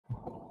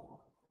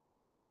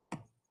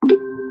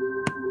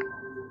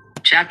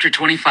Chapter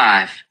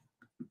 25.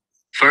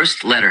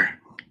 First Letter.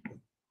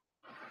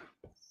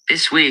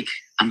 This week,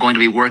 I'm going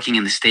to be working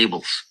in the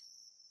stables.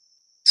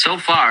 So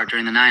far,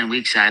 during the 9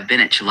 weeks I have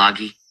been at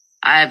Chilagi,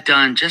 I have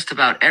done just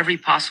about every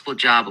possible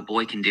job a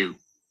boy can do.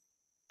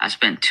 I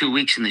spent 2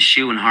 weeks in the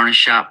shoe and harness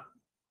shop,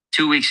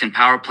 2 weeks in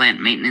power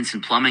plant maintenance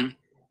and plumbing,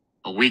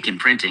 a week in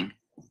printing,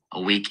 a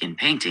week in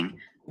painting,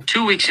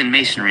 2 weeks in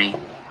masonry,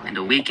 and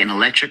a week in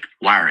electric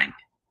wiring.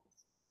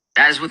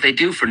 That is what they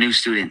do for new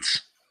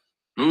students.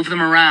 Move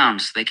them around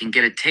so they can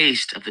get a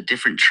taste of the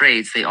different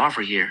trades they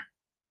offer here.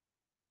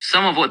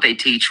 Some of what they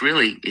teach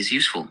really is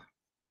useful.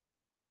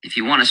 If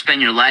you want to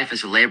spend your life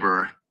as a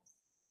laborer,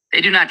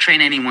 they do not train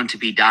anyone to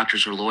be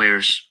doctors or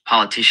lawyers,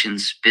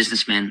 politicians,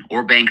 businessmen,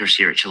 or bankers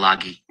here at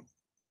Chilagi.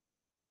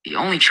 The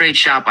only trade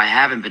shop I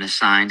haven't been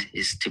assigned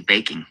is to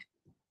baking.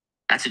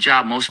 That's a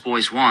job most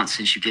boys want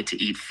since you get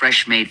to eat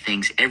fresh-made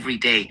things every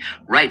day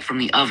right from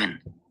the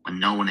oven when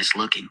no one is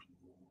looking.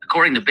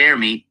 According to Bear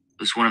Meat,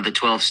 who's one of the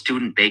 12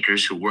 student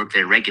bakers who work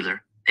there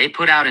regular, they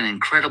put out an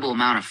incredible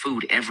amount of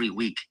food every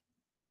week.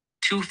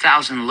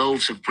 2,000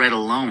 loaves of bread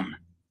alone.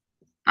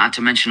 Not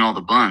to mention all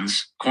the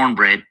buns,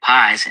 cornbread,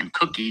 pies, and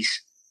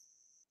cookies.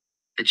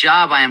 The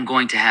job I am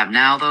going to have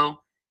now,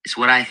 though, is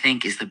what I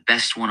think is the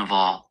best one of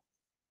all.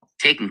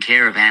 Taking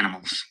care of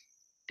animals,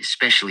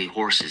 especially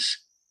horses.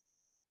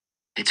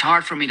 It's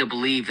hard for me to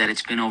believe that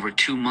it's been over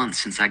 2 months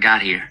since I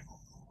got here.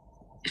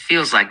 It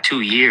feels like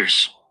 2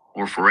 years,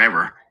 or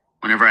forever,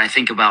 whenever I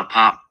think about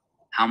Pop,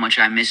 how much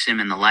I miss him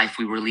and the life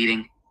we were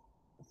leading.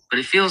 But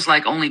it feels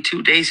like only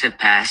 2 days have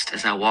passed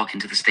as I walk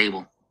into the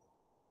stable.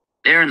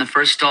 There in the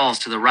first stalls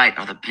to the right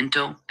are the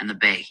Pinto and the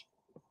Bay.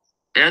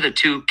 They're the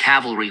 2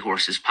 cavalry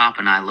horses Pop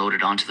and I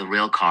loaded onto the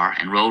rail car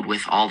and rode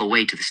with all the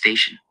way to the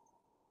station.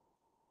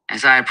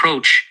 As I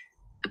approach,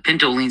 the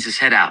Pinto leans his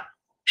head out,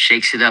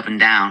 shakes it up and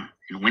down,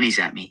 and whinnies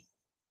at me.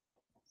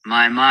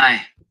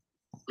 My,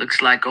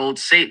 looks like old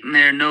Satan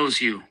there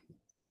knows you,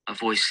 a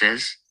voice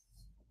says.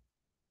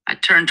 I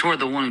turn toward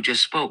the one who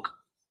just spoke.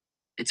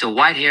 It's a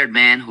white-haired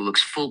man who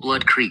looks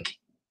full-blood Creek.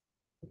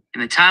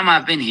 In the time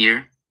I've been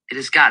here, it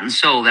has gotten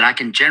so that I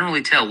can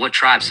generally tell what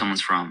tribe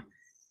someone's from,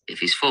 if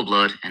he's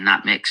full-blood and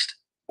not mixed.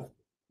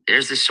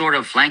 There's this sort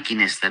of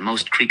flankiness that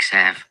most Creeks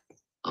have,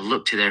 a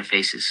look to their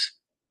faces.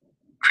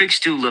 Creeks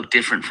do look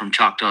different from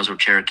Choctaws or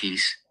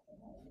Cherokees,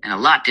 and a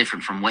lot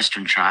different from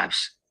Western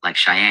tribes, like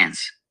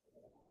Cheyennes.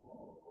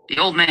 The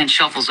old man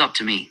shuffles up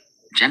to me,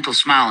 a gentle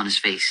smile on his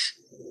face.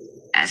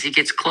 As he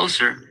gets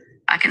closer,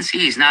 I can see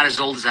he's not as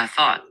old as I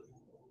thought.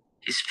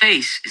 His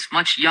face is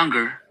much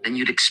younger than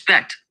you'd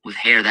expect with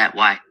hair that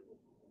white.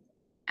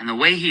 And the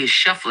way he is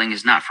shuffling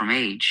is not from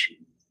age.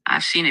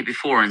 I've seen it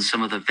before in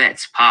some of the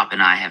vets Pop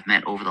and I have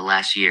met over the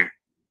last year.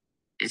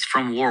 It's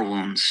from war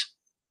wounds.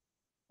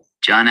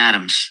 John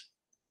Adams.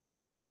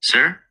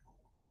 Sir?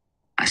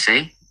 I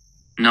say.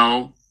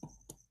 No,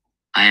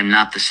 I am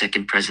not the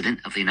second president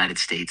of the United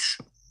States.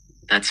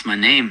 That's my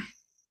name,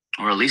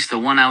 or at least the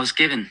one I was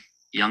given,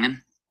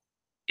 young'un.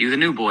 You the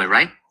new boy,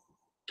 right?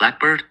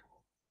 Blackbird?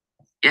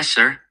 Yes,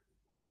 sir.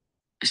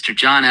 Mr.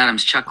 John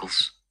Adams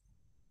chuckles.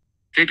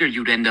 Figured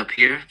you'd end up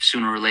here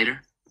sooner or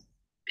later.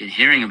 Been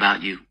hearing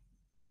about you.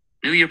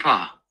 Knew your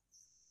pa.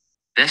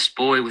 Best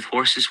boy with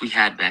horses we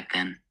had back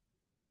then.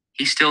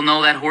 He still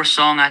know that horse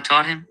song I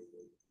taught him?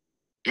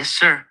 Yes,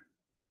 sir.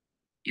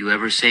 You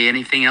ever say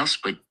anything else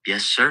but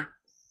yes, sir?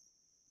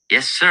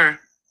 Yes, sir.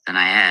 Then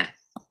I add.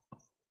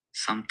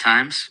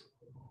 Sometimes.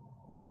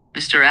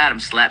 Mr.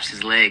 Adams slaps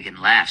his leg and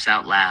laughs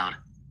out loud,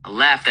 a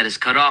laugh that is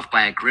cut off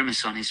by a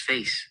grimace on his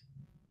face.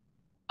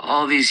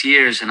 All these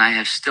years and I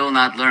have still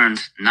not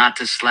learned not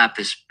to slap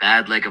this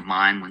bad leg of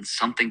mine when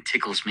something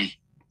tickles me,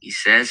 he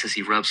says as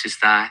he rubs his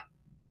thigh.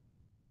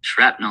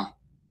 Shrapnel.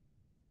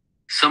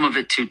 Some of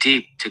it too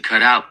deep to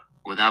cut out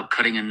without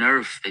cutting a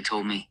nerve, they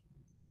told me.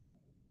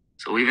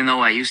 So even though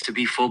I used to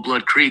be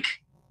full-blood Creek,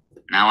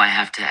 now I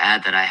have to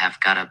add that I have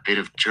got a bit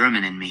of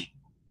German in me.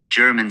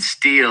 German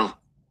steel.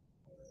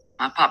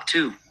 My pop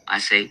too, I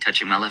say,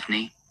 touching my left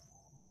knee.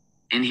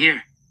 In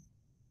here.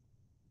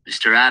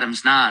 Mr.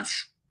 Adams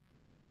nods.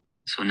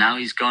 So now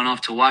he's gone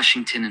off to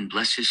Washington and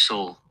bless his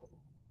soul.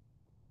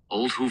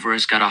 Old Hoover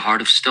has got a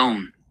heart of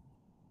stone,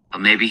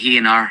 but maybe he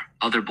and our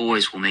other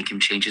boys will make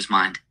him change his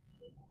mind.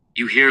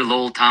 You hear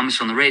Lowell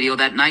Thomas on the radio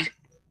that night?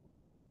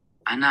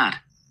 I nod.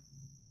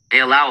 They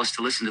allow us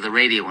to listen to the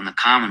radio in the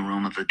common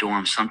room of the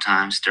dorm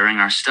sometimes during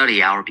our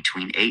study hour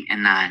between 8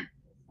 and 9.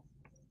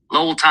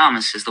 Lowell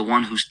Thomas is the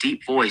one whose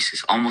deep voice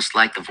is almost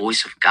like the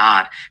voice of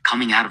God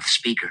coming out of the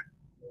speaker.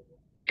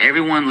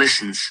 Everyone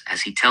listens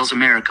as he tells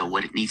America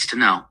what it needs to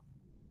know.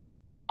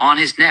 On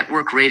his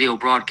network radio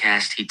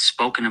broadcast, he'd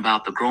spoken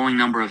about the growing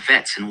number of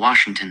vets in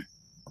Washington.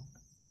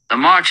 The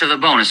march of the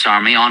bonus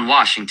army on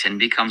Washington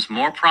becomes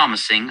more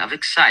promising of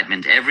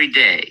excitement every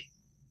day.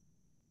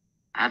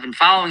 I've been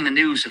following the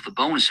news of the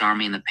bonus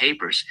army in the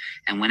papers,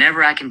 and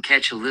whenever I can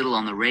catch a little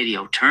on the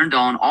radio, turned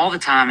on all the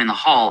time in the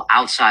hall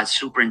outside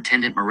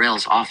Superintendent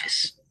Morell's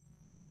office.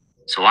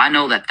 So I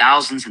know that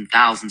thousands and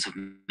thousands of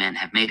men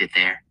have made it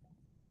there.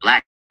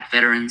 Black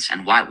veterans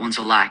and white ones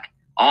alike,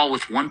 all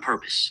with one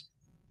purpose.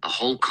 The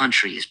whole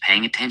country is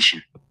paying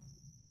attention.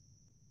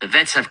 The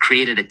vets have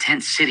created a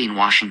tent city in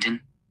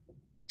Washington.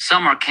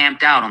 Some are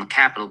camped out on the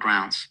Capitol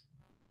grounds.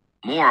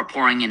 More are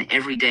pouring in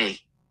every day.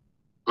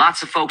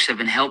 Lots of folks have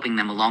been helping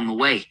them along the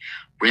way.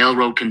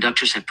 Railroad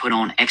conductors have put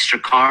on extra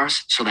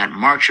cars so that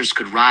marchers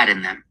could ride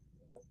in them.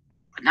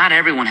 But not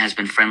everyone has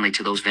been friendly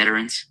to those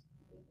veterans.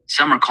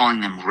 Some are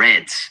calling them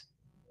Reds,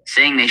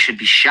 saying they should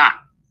be shot.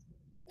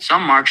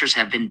 Some marchers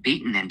have been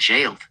beaten and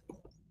jailed.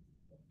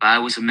 If I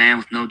was a man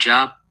with no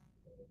job,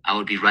 I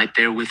would be right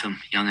there with them,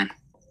 young'un.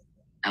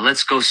 Now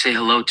let's go say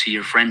hello to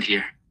your friend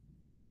here.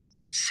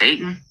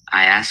 Satan?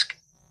 I ask.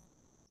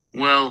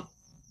 Well,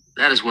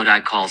 that is what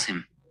I calls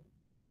him,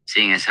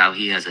 seeing as how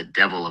he has a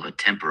devil of a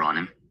temper on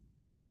him.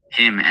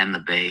 Him and the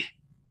Bay.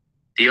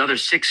 The other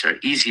 6 are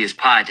easy as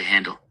pie to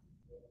handle,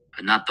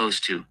 but not those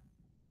 2.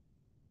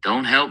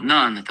 Don't help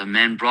none that the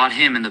men brought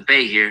him and the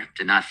Bay here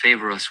did not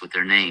favor us with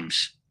their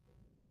names.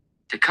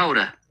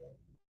 Dakota.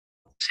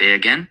 Say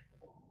again?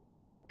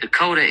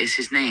 Dakota is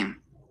his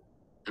name.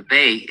 The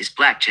Bay is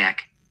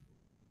Blackjack.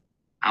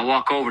 I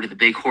walk over to the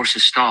big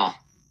horse's stall.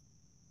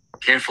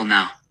 Careful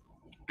now,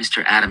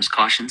 Mr. Adams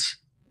cautions.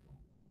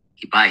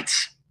 He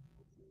bites.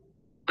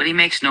 But he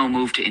makes no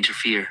move to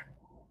interfere,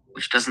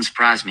 which doesn't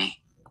surprise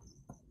me.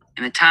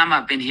 In the time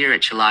I've been here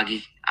at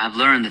Chilagi, I've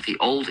learned that the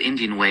old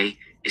Indian way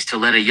is to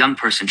let a young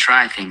person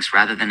try things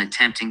rather than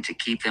attempting to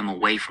keep them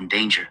away from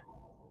danger.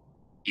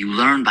 You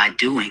learn by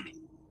doing,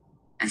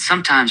 and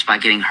sometimes by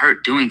getting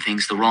hurt doing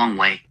things the wrong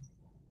way.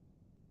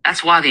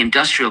 That's why the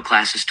industrial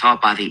classes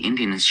taught by the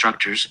Indian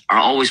instructors are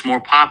always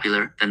more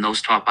popular than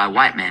those taught by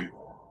white men.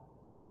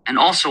 And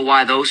also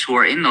why those who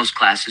are in those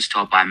classes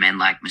taught by men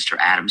like Mr.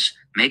 Adams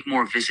make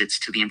more visits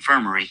to the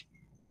infirmary.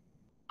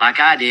 Like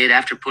I did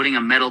after putting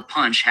a metal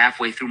punch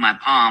halfway through my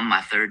palm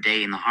my 3rd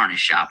day in the harness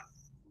shop.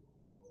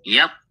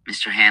 Yep,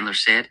 Mr. Handler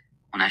said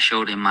when I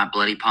showed him my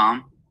bloody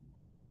palm.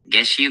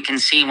 Guess you can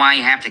see why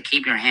you have to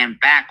keep your hand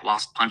back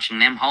whilst punching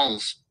them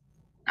holes.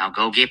 Now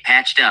go get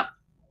patched up.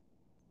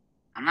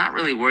 I'm not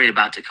really worried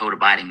about Dakota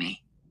biting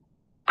me,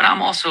 but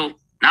I'm also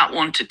not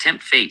one to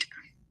tempt fate.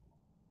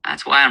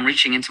 That's why I'm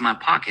reaching into my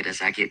pocket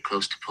as I get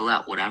close to pull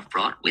out what I've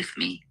brought with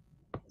me.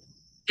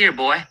 Here,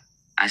 boy,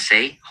 I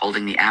say,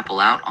 holding the apple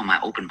out on my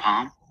open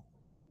palm.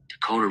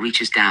 Dakota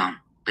reaches down,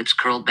 lips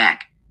curled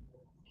back.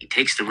 He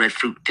takes the red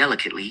fruit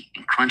delicately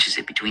and crunches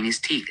it between his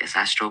teeth as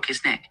I stroke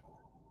his neck.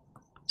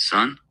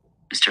 Son,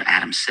 Mr.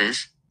 Adams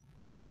says,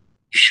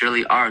 you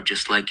surely are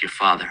just like your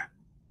father.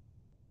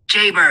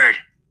 Jaybird!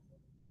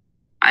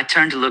 I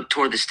turn to look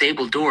toward the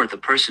stable door at the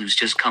person who's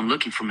just come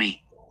looking for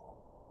me.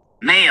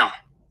 Mail,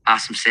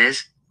 Possum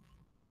says.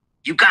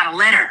 You got a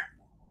letter.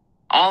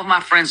 All of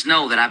my friends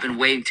know that I've been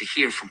waiting to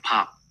hear from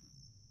Pop.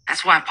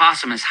 That's why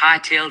Possum has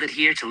hightailed it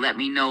here to let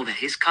me know that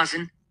his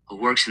cousin, who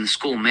works in the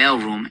school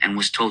mailroom and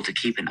was told to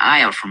keep an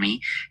eye out for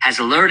me, has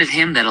alerted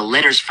him that a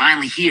letter's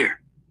finally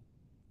here.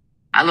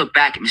 I look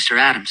back at Mr.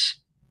 Adams.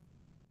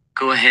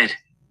 Go ahead,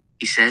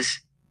 he says.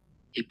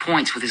 He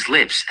points with his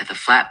lips at the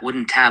flat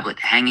wooden tablet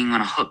hanging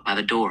on a hook by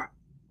the door.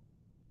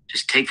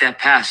 Just take that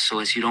pass so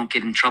as you don't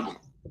get in trouble.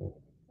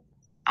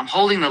 I'm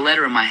holding the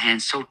letter in my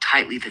hand so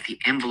tightly that the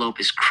envelope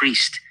is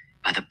creased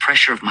by the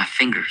pressure of my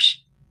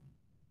fingers.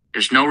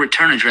 There's no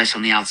return address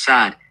on the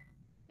outside.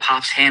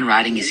 Pop's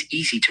handwriting is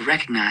easy to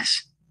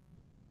recognize.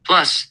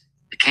 Plus,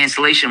 the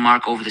cancellation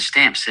mark over the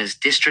stamp says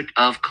District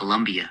of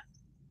Columbia.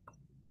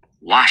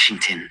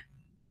 Washington.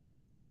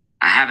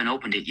 I haven't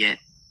opened it yet.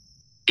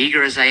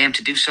 Eager as I am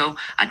to do so,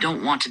 I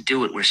don't want to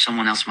do it where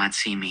someone else might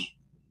see me.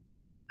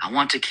 I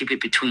want to keep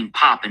it between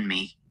Pop and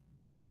me.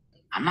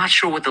 I'm not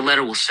sure what the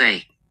letter will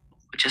say,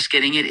 but just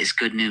getting it is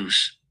good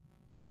news.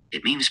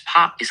 It means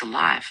Pop is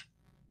alive.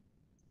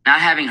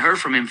 Not having heard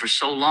from him for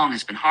so long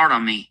has been hard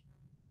on me.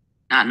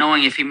 Not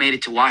knowing if he made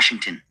it to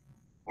Washington,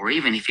 or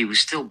even if he was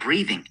still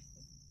breathing.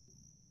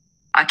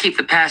 I keep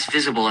the past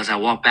visible as I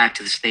walk back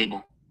to the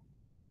stable.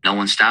 No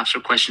one stops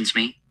or questions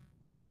me.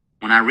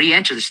 When I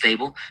re-enter the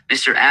stable,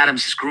 Mr.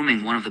 Adams is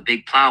grooming one of the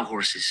big plow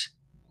horses.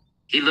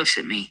 He looks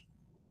at me,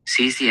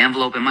 sees the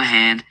envelope in my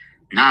hand,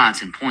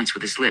 nods and points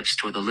with his lips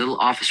toward the little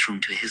office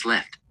room to his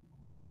left.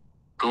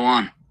 Go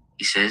on,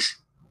 he says.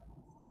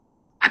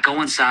 I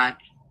go inside,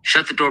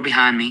 shut the door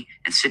behind me,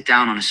 and sit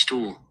down on a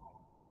stool.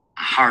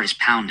 My heart is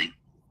pounding.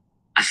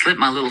 I slip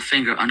my little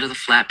finger under the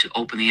flap to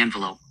open the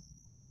envelope.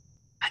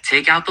 I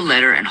take out the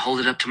letter and hold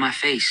it up to my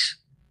face.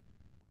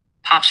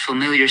 Pop's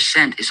familiar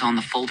scent is on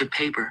the folded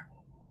paper,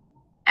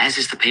 as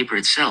is the paper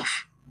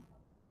itself.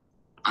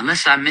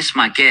 Unless I miss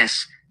my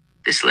guess,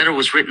 this letter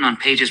was written on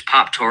pages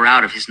Pop tore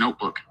out of his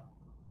notebook.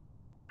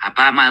 I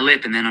bite my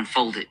lip and then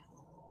unfold it.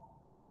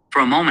 For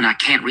a moment, I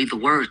can't read the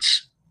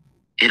words.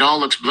 It all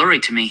looks blurry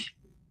to me.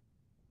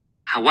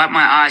 I wipe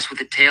my eyes with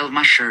the tail of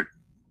my shirt.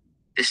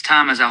 This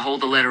time, as I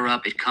hold the letter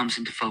up, it comes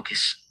into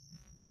focus.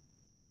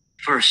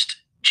 1st,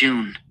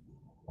 June.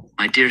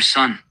 My dear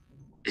son,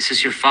 this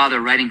is your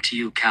father writing to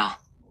you, Cal.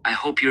 I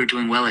hope you are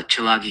doing well at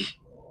Chilagi.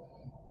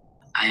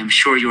 I am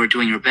sure you are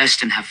doing your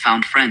best and have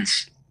found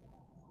friends.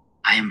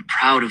 I am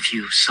proud of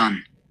you,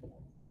 son.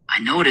 I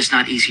know it is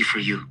not easy for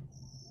you.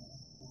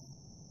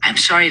 I am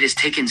sorry it has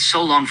taken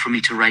so long for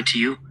me to write to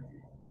you.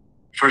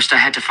 First, I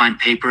had to find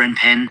paper and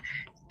pen,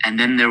 and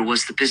then there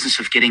was the business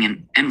of getting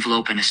an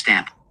envelope and a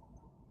stamp.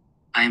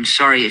 I am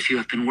sorry if you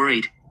have been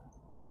worried.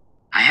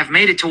 I have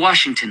made it to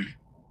Washington.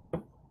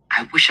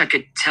 I wish I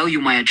could tell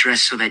you my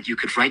address so that you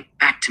could write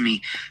back to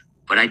me,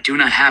 but I do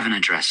not have an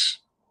address.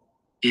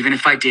 Even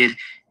if I did,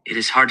 it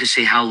is hard to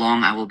say how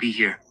long I will be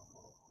here.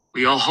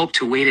 We all hope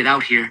to wait it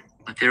out here,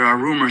 but there are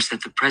rumors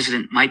that the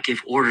president might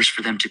give orders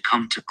for them to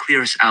come to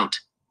clear us out.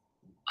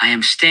 I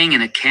am staying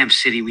in a camp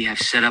city we have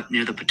set up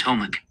near the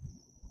Potomac.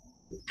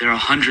 There are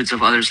hundreds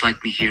of others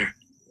like me here,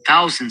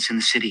 thousands in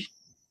the city.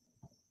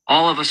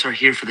 All of us are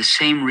here for the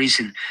same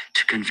reason,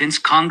 to convince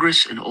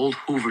Congress and old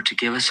Hoover to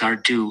give us our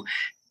due,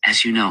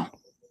 as you know.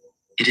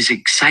 It is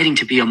exciting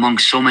to be among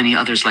so many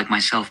others like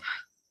myself,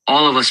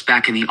 all of us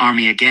back in the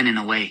army again in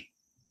a way.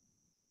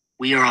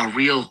 We are a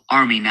real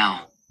army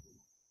now.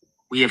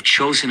 We have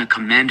chosen a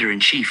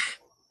commander-in-chief,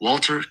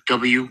 Walter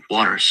W.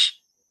 Waters.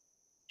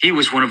 He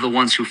was one of the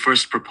ones who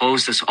first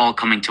proposed us all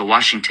coming to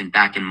Washington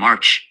back in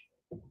March.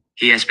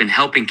 He has been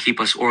helping keep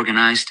us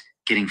organized,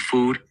 getting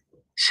food,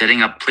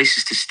 setting up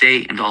places to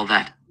stay, and all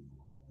that.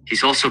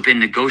 He's also been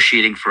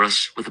negotiating for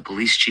us with the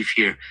police chief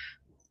here,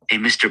 a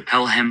Mr.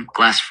 Pelham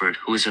Glassford,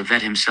 who is a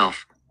vet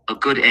himself, a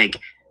good egg,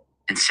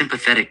 and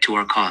sympathetic to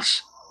our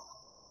cause.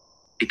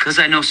 Because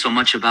I know so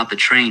much about the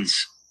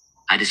trains,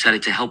 I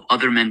decided to help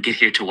other men get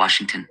here to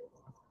Washington.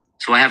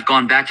 So I have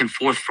gone back and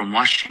forth from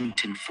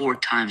Washington 4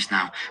 times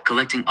now,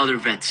 collecting other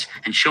vets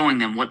and showing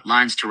them what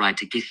lines to ride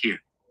to get here.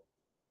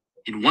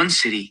 In one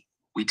city,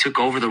 we took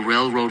over the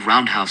railroad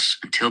roundhouse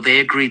until they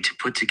agreed to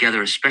put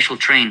together a special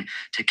train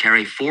to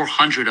carry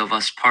 400 of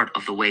us part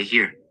of the way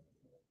here.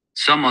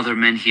 Some other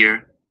men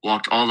here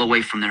walked all the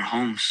way from their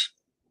homes.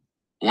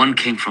 One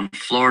came from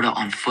Florida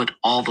on foot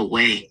all the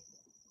way.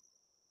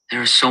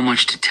 There is so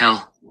much to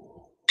tell,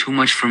 too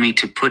much for me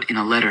to put in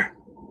a letter.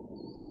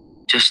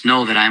 Just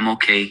know that I am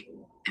okay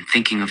and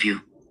thinking of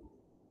you.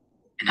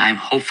 And I am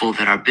hopeful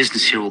that our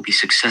business here will be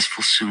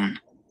successful soon.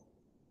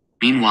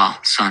 Meanwhile,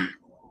 son,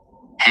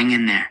 hang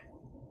in there.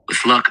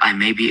 With luck, I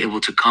may be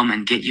able to come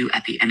and get you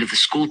at the end of the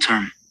school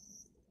term.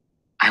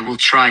 I will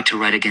try to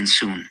write again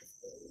soon.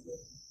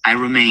 I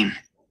remain,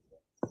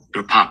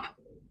 your Pop.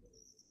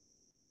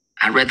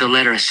 I read the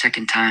letter a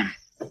second time.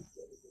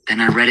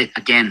 Then I read it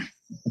again.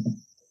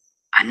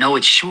 I know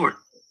it's short,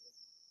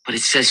 but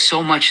it says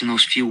so much in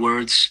those few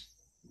words.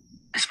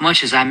 As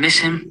much as I miss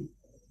him,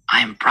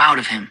 I am proud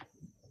of him.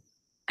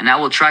 And I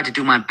will try to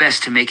do my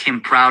best to make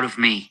him proud of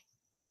me.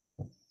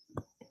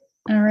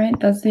 All right,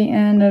 that's the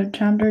end of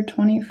chapter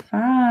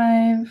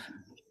 25.